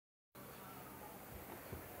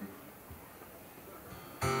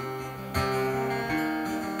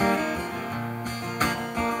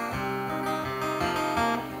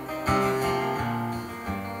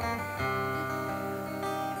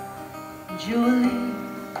Jolene,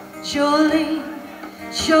 Jolene,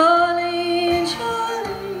 Jolene,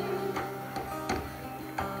 Jolene,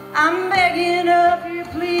 I'm begging of you,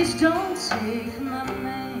 please don't take my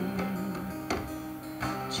name.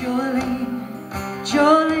 Jolene,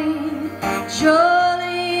 Jolene,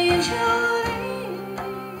 Jolene, Jolene,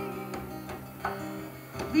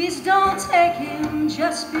 please don't take him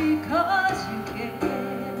just because you can.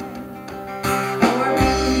 For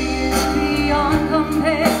beauty is beyond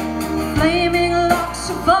compare, flaming locks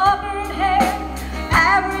of auburn hair,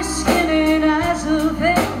 ivory skin and eyes of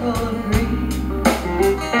emerald green.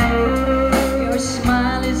 Your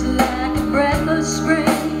smile is like a breath of spring,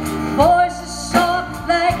 voice is soft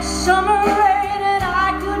like summer rain, and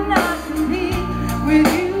I could not compete with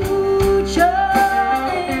you,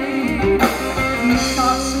 Jolene. He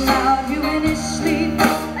talks about you in his sleep,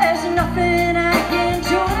 there's nothing I can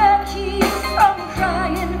do to keep from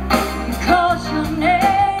crying. He calls your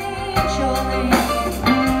name, Jolene.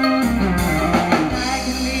 I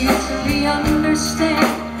can easily understand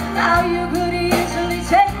how you could easily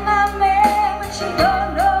take my man, but you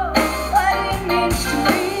don't know what it means to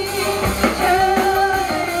me.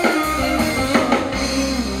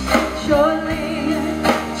 Jolene,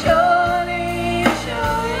 Jolene,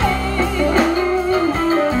 Jolene,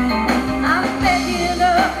 I'm begging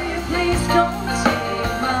of you, please don't take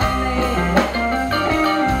my man.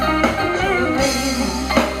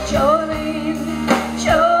 Jolene,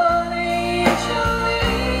 Jolene,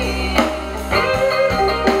 Jolene,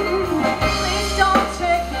 please don't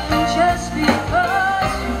take him just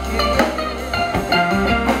because you can.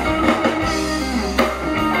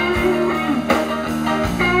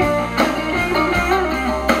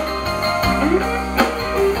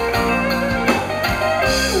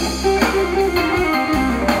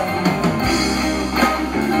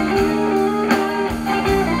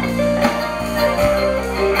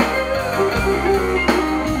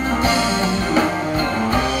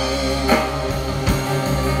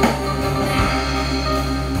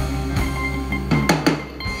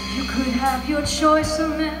 You could have your choice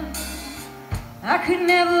of men, I could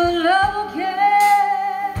never love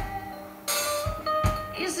again.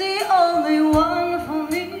 He's the only one for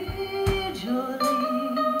me,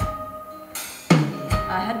 Jolene.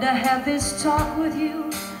 I had to have this talk with you.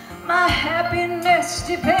 My happiness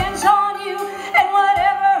depends on you, and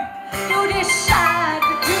whatever you decide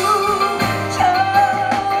to do,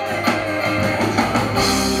 Jolene,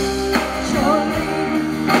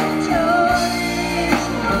 Jolene, Jolene,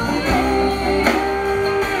 Jolene,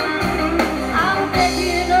 I'm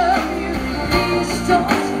begging of you, please don't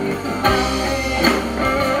take my hand.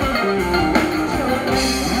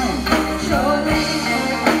 Jolene,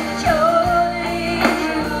 Jolene,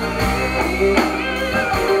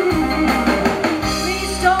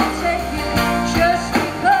 please don't take it just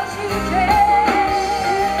because you can.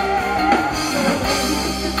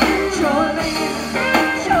 Jolene,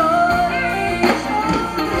 Jolene,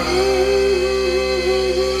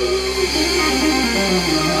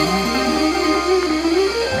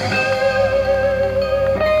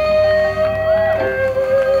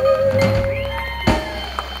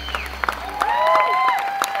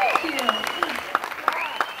 Thank you.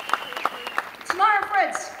 Tomorrow,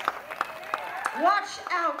 Fritz, watch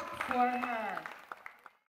out for her.